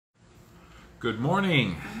Good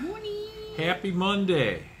morning. Good morning. Happy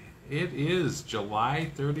Monday. It is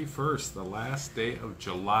July 31st, the last day of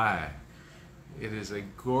July. It is a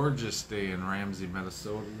gorgeous day in Ramsey,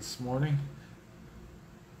 Minnesota this morning.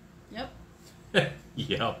 Yep.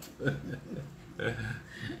 Yep.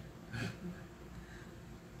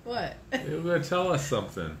 What? You're going to tell us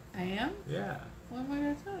something. I am? Yeah. What am I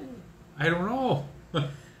going to tell you? I don't know.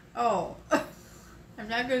 Oh. I'm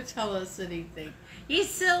not going to tell us anything. He's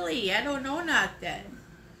silly. I don't know nothing.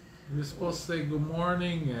 You're supposed to say good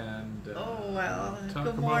morning and Oh, well. talk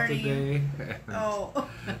Good about morning. the day. Oh.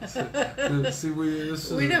 See,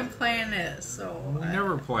 we didn't plan this, so. We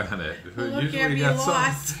never plan it. Well, look Usually at me got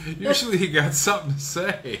lost. something. Usually you got something to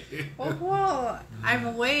say. Well, I'm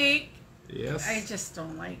awake. Yes. I just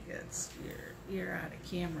don't like it. You're out of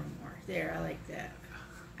camera more. There, I like that.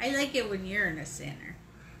 I like it when you're in the center.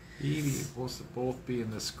 Edie, supposed to both be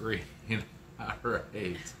in the screen. All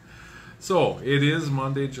right. So, it is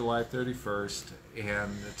Monday, July 31st,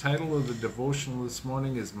 and the title of the devotional this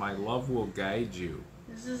morning is My Love Will Guide You.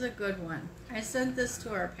 This is a good one. I sent this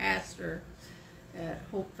to our pastor at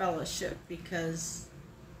Hope Fellowship because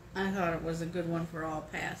I thought it was a good one for all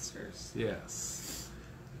pastors. Yes.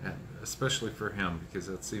 And especially for him, because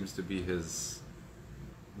that seems to be his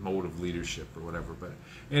mode of leadership or whatever. But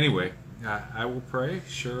anyway, I will pray.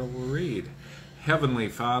 Cheryl will read. Heavenly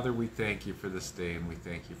Father, we thank you for this day, and we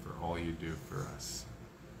thank you for all you do for us.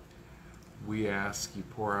 We ask you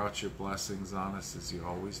pour out your blessings on us as you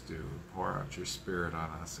always do. Pour out your Spirit on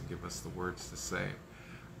us and give us the words to say.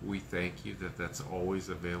 We thank you that that's always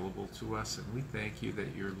available to us, and we thank you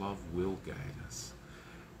that your love will guide us.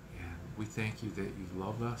 And we thank you that you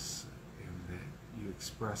love us and that you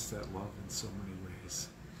express that love in so many ways.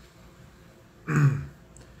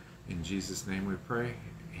 In Jesus' name we pray.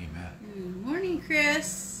 Amen. Good morning,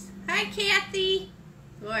 Chris. Hi, Kathy.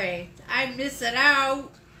 Boy, I'm missing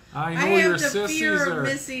out. I know I have your the sissies fear are of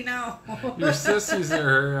missing out. your sissies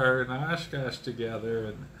are in Oshkosh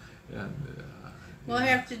together, and We'll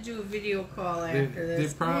have to do a video call after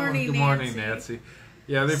this. Good morning, Nancy.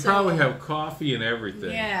 Yeah, they probably have coffee and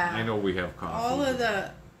everything. Yeah. I know we have coffee. All of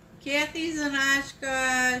the Kathy's in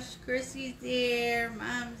Oshkosh, Chrissy's there,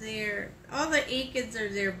 Mom's there. All the Aikens are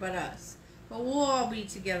there but us. But we'll all be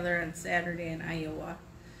together on Saturday in Iowa.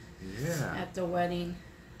 Yeah. At the wedding.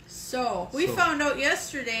 So, we found out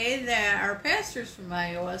yesterday that our pastor's from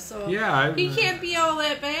Iowa, so yeah, he can't be all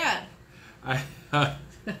that bad.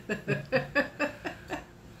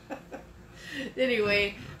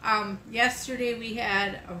 Anyway, yesterday we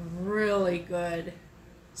had a really good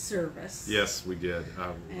service. Yes, we did.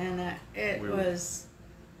 And it was...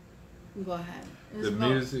 Go ahead. It was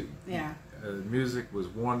music... Yeah. The music was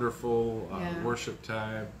wonderful. Yeah. Worship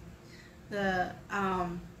time. The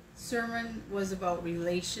sermon was about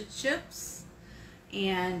relationships,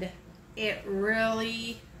 and it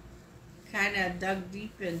really kind of dug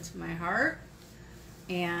deep into my heart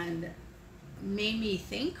and made me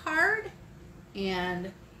think hard.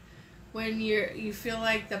 And when you feel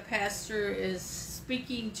like the pastor is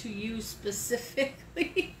speaking to you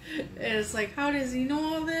specifically, it's like, how does he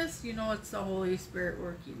know all this? You know, it's the Holy Spirit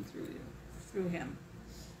working through him.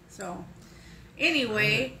 So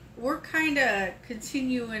anyway, we're kind of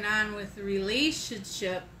continuing on with the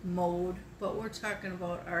relationship mode, but we're talking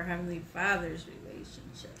about our Heavenly Father's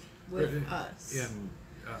relationship with us. And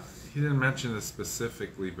he didn't mention this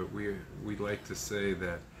specifically, but we'd like to say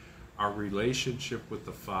that our relationship with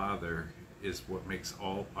the Father is what makes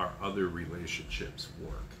all our other relationships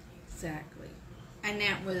work. Exactly. And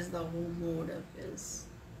that was the whole mode of his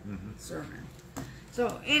sermon.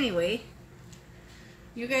 So anyway,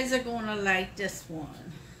 you guys are going to like this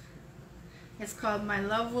one. It's called My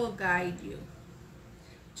Love Will Guide You.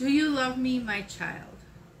 Do you love me, my child?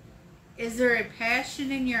 Is there a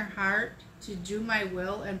passion in your heart to do my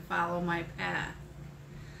will and follow my path?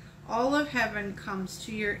 All of heaven comes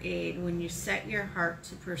to your aid when you set your heart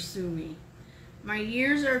to pursue me. My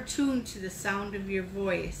ears are tuned to the sound of your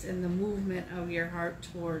voice and the movement of your heart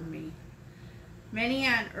toward me. Many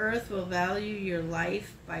on earth will value your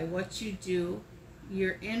life by what you do,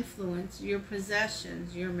 your influence, your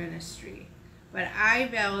possessions, your ministry. But I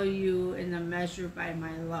value you in the measure by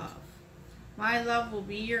my love. My love will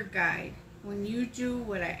be your guide when you do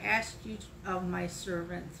what I asked you of my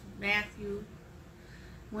servant Matthew.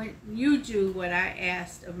 When you do what I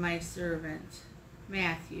asked of my servant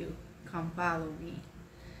Matthew, come follow me.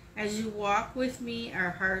 As you walk with me,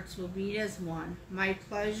 our hearts will beat as one. My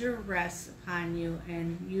pleasure rests upon you,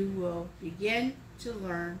 and you will begin to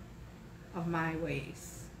learn of my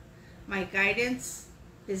ways. My guidance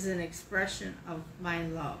is an expression of my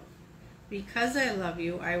love. Because I love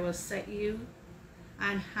you, I will set you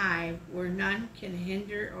on high where none can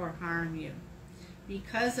hinder or harm you.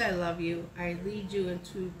 Because I love you, I lead you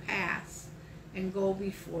into paths and go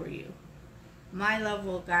before you. My love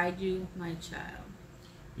will guide you, my child.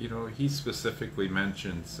 You know, he specifically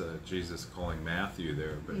mentions Jesus calling Matthew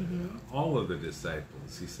there, but all of the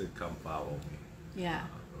disciples, he said, come follow me. Yeah.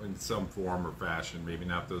 In some form or fashion, maybe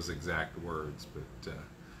not those exact words, but,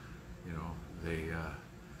 you know,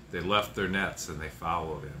 they left their nets and they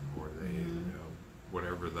followed him, or they,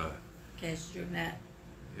 whatever the... Cast your net.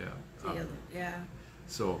 Yeah. Yeah.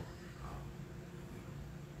 So,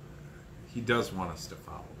 he does want us to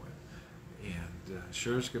follow it. And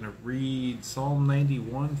Cher's going to read Psalm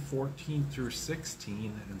 91, 14 through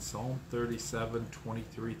 16, and Psalm 37,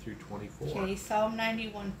 23 through 24. Okay, Psalm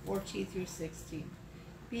 91, 14 through 16.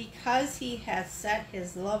 Because he hath set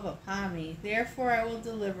his love upon me, therefore I will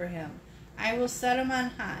deliver him. I will set him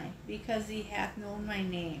on high, because he hath known my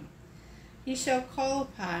name. He shall call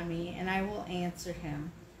upon me, and I will answer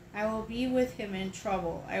him. I will be with him in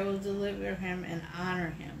trouble. I will deliver him and honor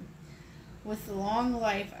him. With long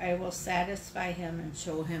life I will satisfy him and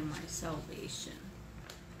show him my salvation.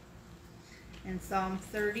 And Psalm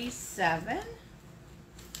 37,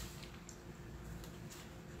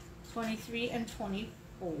 23 and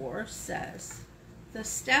 24 says, the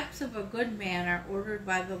steps of a good man are ordered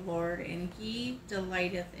by the Lord, and he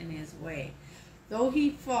delighteth in his way. Though he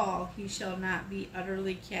fall, he shall not be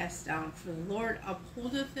utterly cast down, for the Lord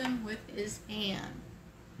upholdeth him with his hand.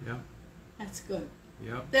 Yeah. That's good.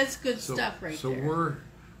 Yep. That's good stuff right there. So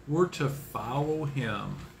we're to follow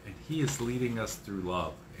him, and he is leading us through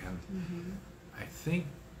love. And I think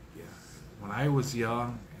when I was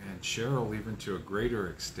young, and Cheryl even to a greater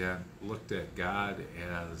extent, looked at God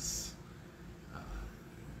as,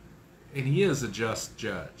 and he is a just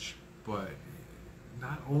judge, but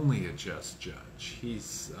not only a just judge.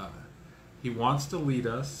 He wants to lead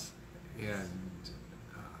us, and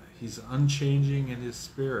he's unchanging in his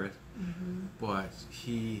spirit. But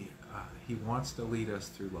he wants to lead us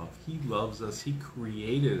through love. He loves us. He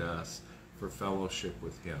created us for fellowship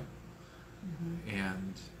with him.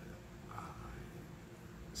 And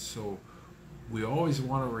so we always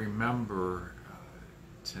want to remember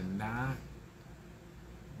to not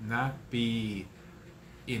be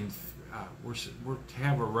in... we're to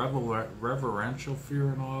have a reverential fear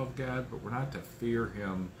and awe of God, but we're not to fear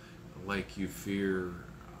him like you fear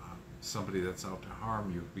somebody that's out to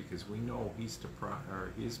harm you, because we know his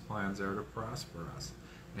plans are to prosper us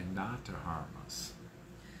and not to harm us.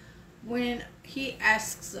 When he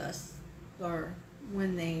asks us, or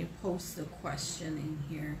when they post the question in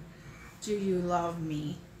here, do you love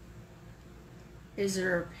me? Is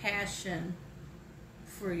there a passion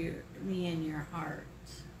for me in your heart?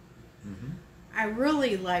 I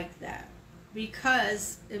really like that,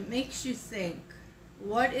 because it makes you think,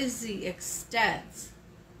 what is the extent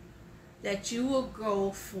that you will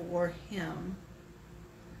go for him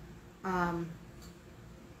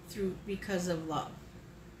because of love?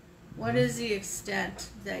 What is the extent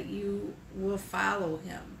that you will follow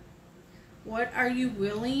him? What are you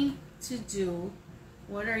willing to do?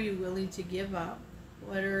 What are you willing to give up?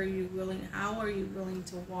 How are you willing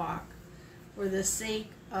to walk for the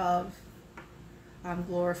sake of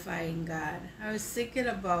glorifying God? I was thinking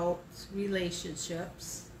about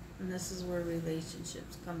relationships, and this is where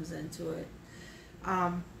relationships comes into it.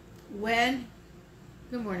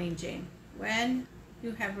 Good morning, Jane. When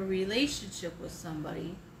you have a relationship with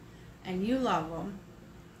somebody and you love them,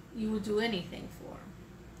 you will do anything for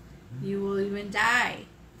them. You will even die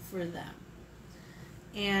for them.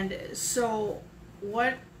 And so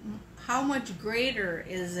how much greater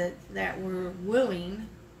is it that we're willing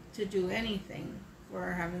to do anything for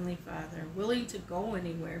our Heavenly Father, willing to go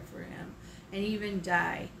anywhere for him, and even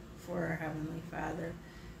die for our Heavenly Father.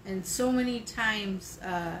 And so many times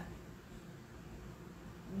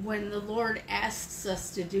when the Lord asks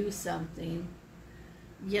us to do something,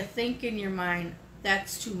 you think in your mind,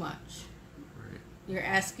 that's too much. Right. You're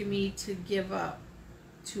asking me to give up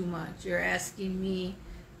too much. You're asking me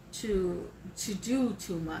to do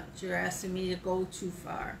too much. You're asking me to go too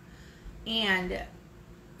far. And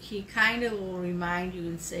he kind of will remind you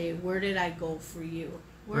and say, where did I go for you?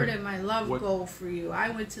 Where did my love go for you? I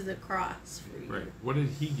went to the cross for you. Right. What did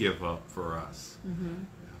he give up for us?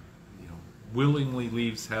 Willingly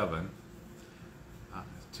leaves heaven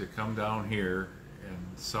to come down here and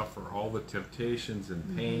suffer all the temptations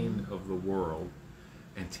and pain of the world,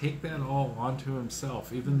 and take that all onto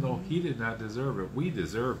himself, even though he did not deserve it. We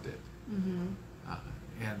deserved it.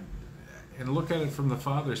 And look at it from the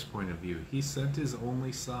Father's point of view. He sent his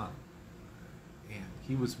only Son, and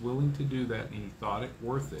He was willing to do that, and he thought it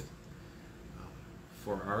worth it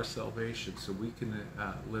for our salvation, so we can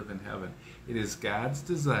live in heaven. It is God's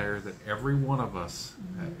desire that every one of us,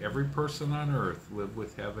 every person on earth, live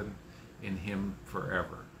with heaven in him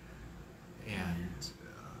forever. And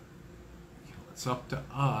it's up to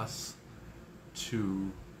us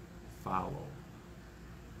to follow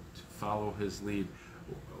his lead.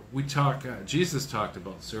 Jesus talked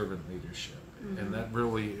about servant leadership, and that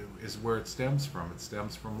really is where it stems from. It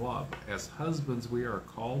stems from love. As husbands, we are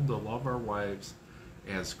called to love our wives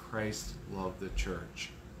as Christ loved the church.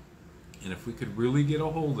 And if we could really get a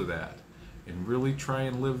hold of that and really try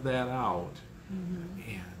and live that out,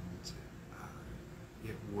 and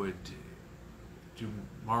it would do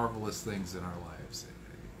marvelous things in our lives.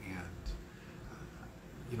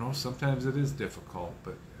 And sometimes it is difficult,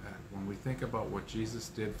 but when we think about what Jesus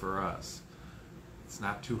did for us, it's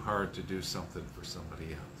not too hard to do something for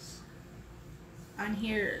somebody else. On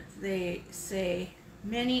here they say,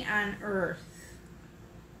 many on earth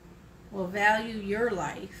will value your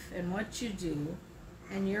life and what you do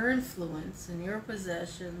and your influence and your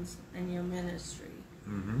possessions and your ministry.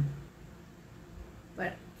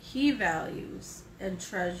 But he values and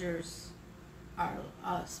treasures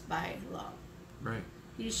us by love. Right.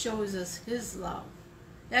 He shows us his love.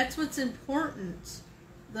 That's what's important.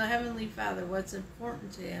 The Heavenly Father, what's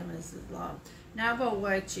important to him is his love. Not about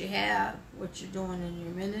what you have, what you're doing in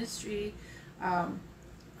your ministry,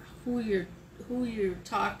 who you're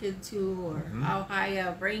talking to, or how high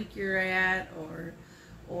a rank you're at,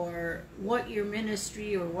 or what your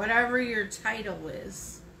ministry or whatever your title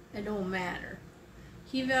is. It don't matter.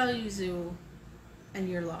 He values you and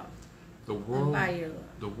your love. The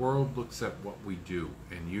world looks at what we do,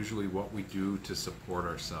 and usually what we do to support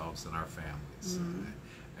ourselves and our families.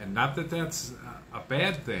 And not that that's a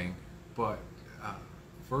bad thing, but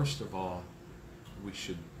first of all, we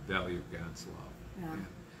should value God's love.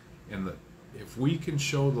 And if we can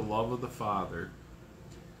show the love of the Father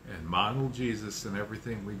and model Jesus in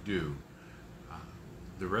everything we do,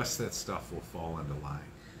 the rest of that stuff will fall into line.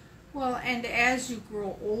 Well, and as you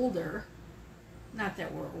grow older, not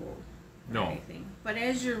that we're old or anything, but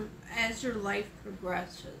as your life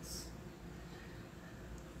progresses,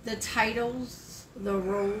 the titles, the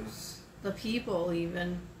roles, the people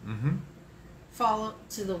even fall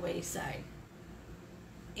to the wayside.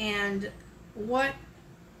 And what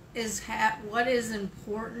is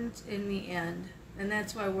important in the end, and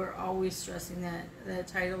that's why we're always stressing that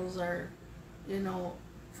titles are,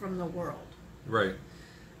 from the world. Right.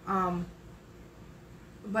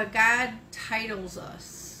 But God titles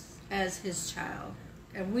us as his child,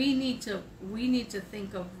 and we need to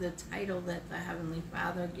think of the title that the Heavenly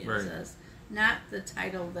Father gives us, not the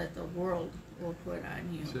title that the world will put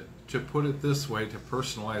on you. To put it this way, to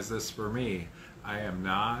personalize this for me, I am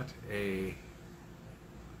not a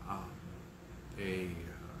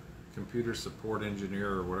computer support engineer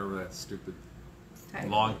or whatever that stupid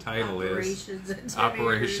long title is.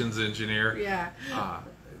 Operations engineer. Yeah.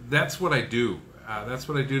 That's what I do. That's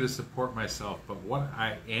what I do to support myself. But what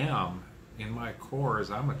I am in my core is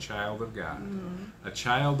I'm a child of God, a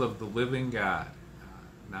child of the living God,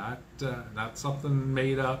 not something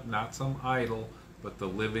made up, not some idol, but the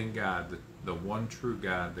living God, the one true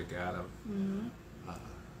God, the God of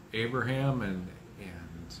Abraham and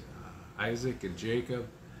Isaac and Jacob,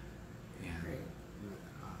 and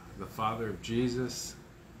the Father of Jesus,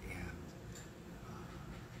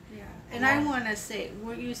 and I want to say,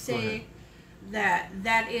 what you say,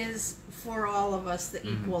 that is for all of us the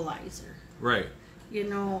equalizer. Right.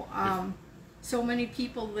 So many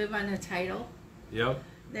people live on a title. Yep.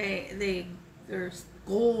 Their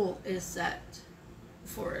goal is set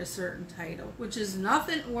for a certain title, which is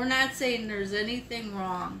nothing. We're not saying there's anything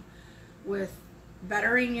wrong with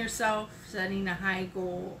bettering yourself, setting a high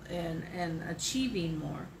goal, and achieving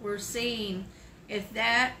more. We're saying if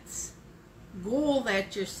that goal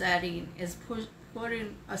that you're setting is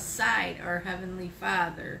putting aside our Heavenly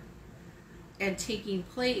Father and taking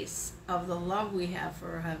place of the love we have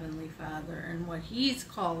for our Heavenly Father and what He's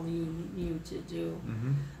called you to do,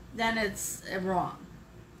 then it's wrong.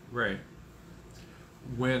 Right.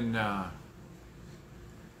 When the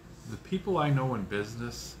people I know in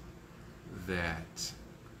business that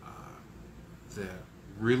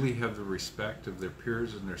really have the respect of their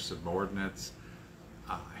peers and their subordinates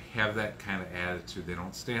have that kind of attitude. They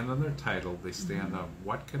don't stand on their title. They stand on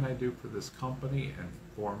what can I do for this company and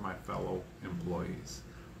for my fellow employees,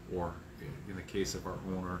 or in the case of our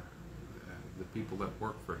owner, the people that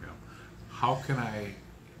work for him. How can I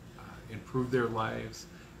improve their lives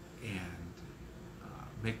and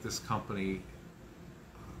make this company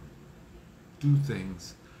do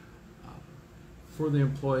things for the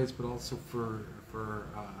employees, but also for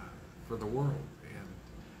the world. And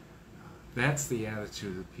that's the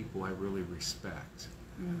attitude of people I really respect.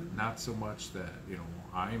 Not so much that,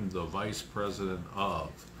 I'm the vice president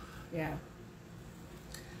of. Yeah.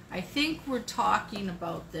 I think we're talking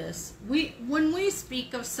about this. When we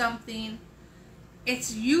speak of something,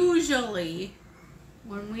 it's usually,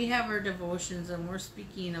 when we have our devotions and we're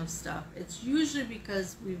speaking of stuff, it's usually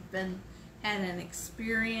because we've had an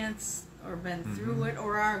experience or been through it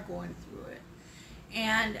or are going through it.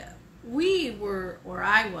 And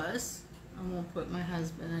I won't put my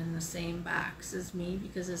husband in the same box as me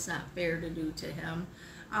because it's not fair to do to him.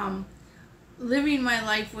 Living my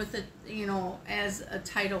life with as a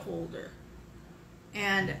title holder.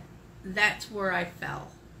 And that's where I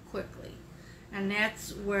fell quickly. And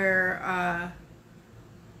that's where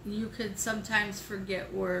you could sometimes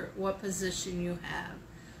forget what position you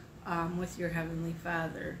have with your Heavenly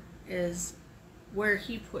Father, is where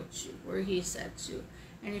He puts you, where He sets you.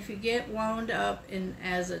 And if you get wound up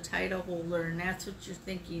as a title holder, and that's what you're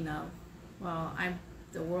thinking of, well,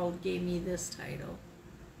 the world gave me this title,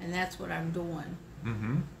 and that's what I'm doing.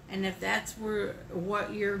 And if that's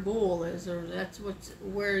what your goal is, or that's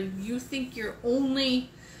where you think your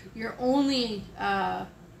only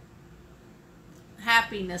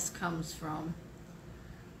happiness comes from,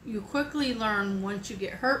 you quickly learn, once you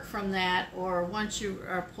get hurt from that, or once you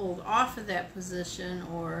are pulled off of that position,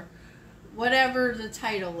 or whatever the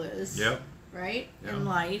title is, right, in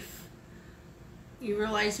life, you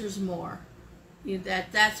realize there's more.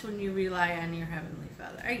 That's when you rely on your Heavenly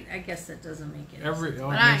Father. I guess that doesn't make any sense. It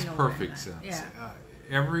makes perfect sense. Yeah.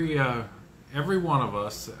 Every one of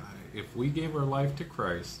us, if we gave our life to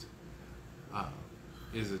Christ,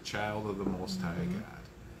 is a child of the Most High God.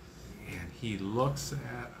 And He looks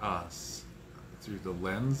at us through the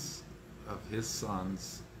lens of His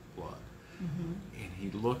Son's blood. And He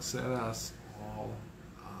looks at us all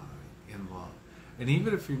in love. And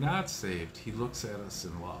even if you're not saved, He looks at us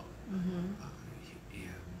in love.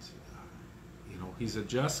 He's a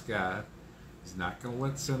just God. He's not going to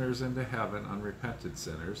let sinners into heaven, unrepented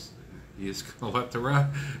sinners. He is going to let the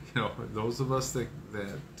rest, those of us that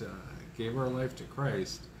gave our life to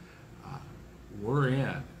Christ, we're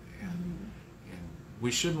in. And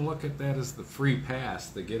we shouldn't look at that as the free pass,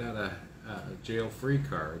 the get out of jail free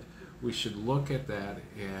card. We should look at that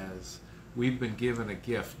as we've been given a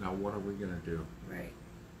gift. Now what are we going to do? Right.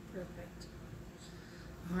 Perfect.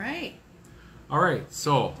 All right. All right,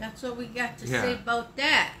 so that's what we got to say about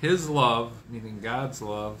that. His love, meaning God's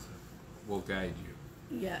love, will guide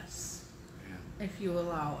you. Yes. If you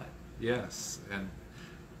allow it. Yes, and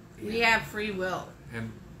we have free will.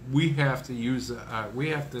 And we have to use.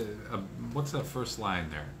 What's that first line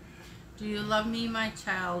there? Do you love me, my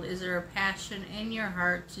child? Is there a passion in your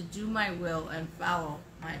heart to do my will and follow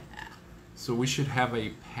my path? So we should have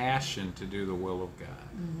a passion to do the will of God.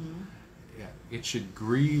 It should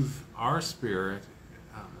grieve our spirit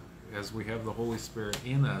as we have the Holy Spirit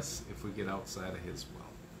in us if we get outside of His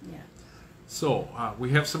will. Yeah. So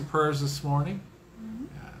we have some prayers this morning.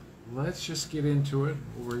 Let's just get into it.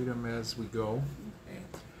 We'll read them as we go. Okay.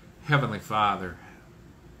 Heavenly Father,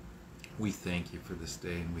 we thank You for this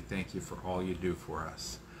day, and we thank You for all You do for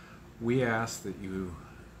us. We ask that we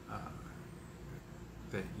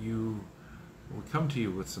come to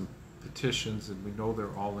You with some petitions, and we know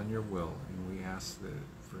they're all in Your will, and we ask that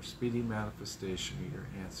for speedy manifestation of Your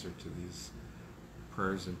answer to these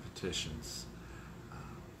prayers and petitions.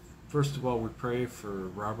 First of all, we pray for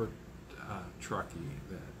Robert Truckee,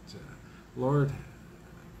 that Lord,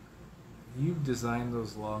 You've designed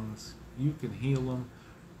those lungs. You can heal them.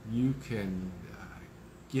 You can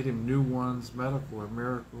get him new ones, medical or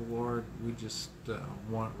miracle, Lord. We just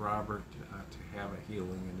want Robert to have a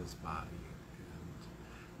healing in his body.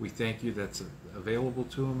 We thank You that's available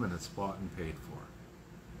to him, and it's bought and paid for.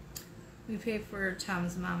 We pray for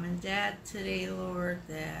Tom's mom and dad today, Lord,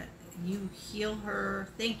 that You heal her.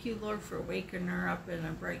 Thank You, Lord, for waking her up in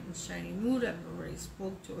a bright and shiny mood. I've already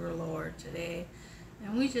spoke to her, Lord, today.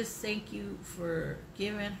 And we just thank You for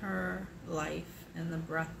giving her life and the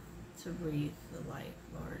breath to breathe the life,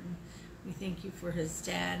 Lord. And we thank You for his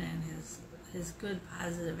dad and his good,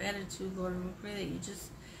 positive attitude, Lord. And we pray that You just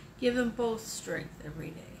give them both strength every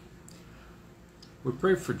day. We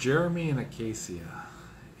pray for Jeremy and Acacia,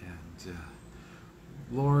 and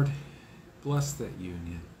Lord, bless that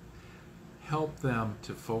union. Help them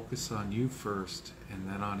to focus on You first and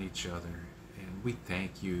then on each other. And we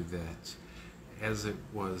thank You that as it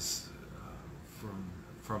was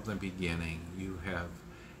from the beginning, You have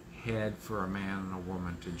had for a man and a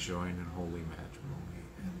woman to join in holy matrimony.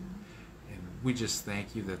 And we just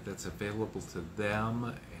thank you that that's available to them,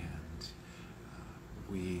 and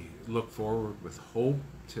we look forward with hope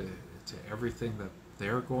to everything that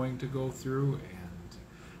they're going to go through, and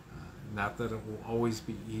not that it will always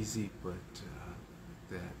be easy, but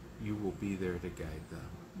that you will be there to guide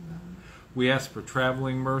them. We ask for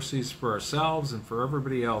traveling mercies for ourselves and for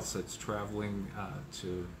everybody else that's traveling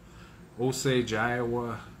to Osage,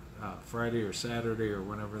 Iowa, Friday or Saturday or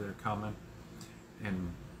whenever they're coming.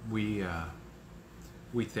 And we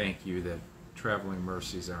thank you that traveling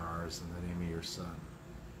mercies are ours in the name of your Son.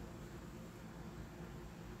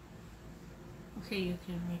 Okay, you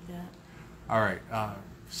can read that. All right.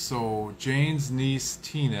 So Jane's niece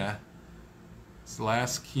Tina's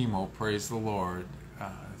last chemo, praise the Lord,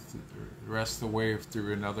 the rest of the way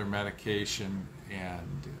through another medication,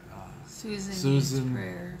 and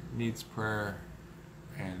Susan needs prayer,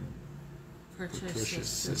 and Patricia's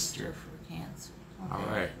sister for cancer. Okay. All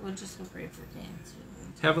right. We'll just pray for cancer.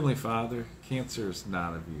 Heavenly Father, cancer is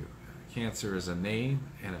not of you. Cancer is a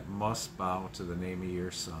name, and it must bow to the name of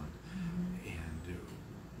your Son. And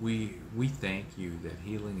we thank you that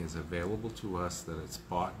healing is available to us, that it's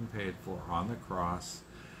bought and paid for on the cross,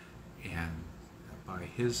 and by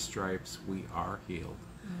his stripes we are healed.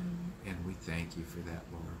 And we thank you for that,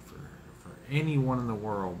 Lord, for anyone in the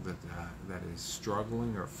world that is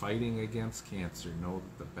struggling or fighting against cancer. Know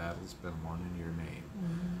that the battle's been won in your name.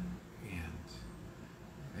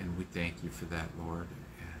 And we thank you for that, Lord.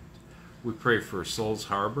 And we pray for Souls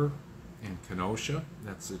Harbor in Kenosha.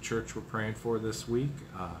 That's the church we're praying for this week.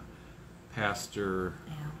 Pastor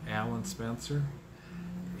Alan Spencer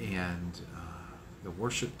and the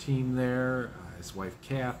worship team there, his wife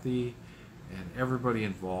Kathy, and everybody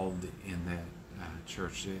involved in that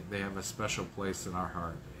church. They have a special place in our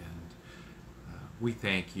heart, and we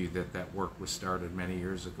thank you that that work was started many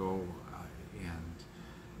years ago and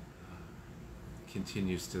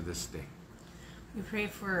continues to this day. We pray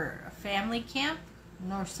for a family camp.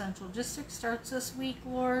 North Central District starts this week,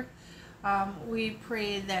 Lord. We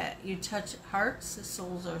pray that you touch hearts, the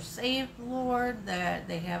souls are saved, Lord, that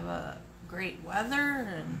they have a great weather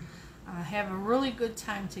and have a really good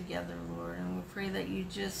time together, Lord. And we pray that you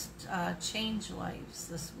just change lives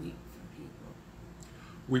this week for people.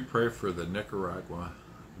 We pray for the Nicaragua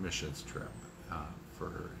missions trip,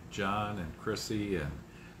 for John and Chrissy and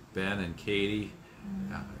Ben and Katie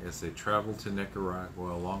as they travel to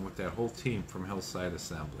Nicaragua along with that whole team from Hillside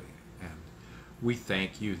Assembly. And we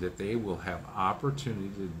thank you that they will have opportunity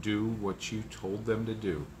to do what you told them to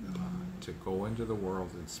do, to go into the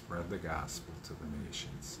world and spread the gospel to the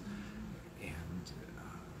nations. And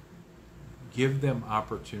give them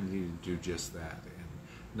opportunity to do just that. And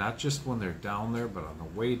not just when they're down there, but on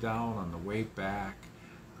the way down, on the way back.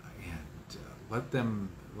 And let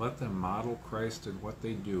them model Christ in what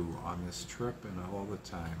they do on this trip and all the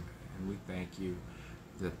time. And we thank you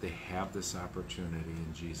that they have this opportunity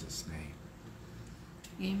in Jesus' name.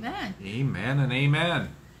 Amen. Amen and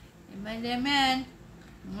amen. Amen, amen.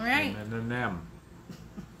 All right. Amen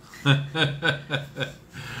and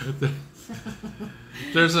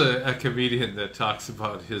There's a comedian that talks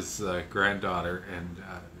about his granddaughter, and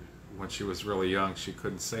when she was really young, she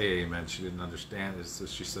couldn't say amen. She didn't understand it, so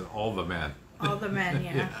she said, all the men. All the men,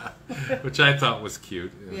 yeah. Which I thought was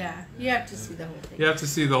cute. Yeah, you have to see the whole thing. You have to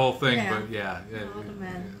see the whole thing, yeah. But yeah. All the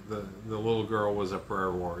men. The little girl was a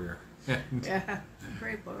prayer warrior. Yeah,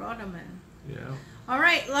 pray for all the men. Yeah. All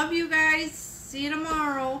right, love you guys. See you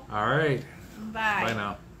tomorrow. All right. Bye. Bye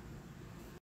now.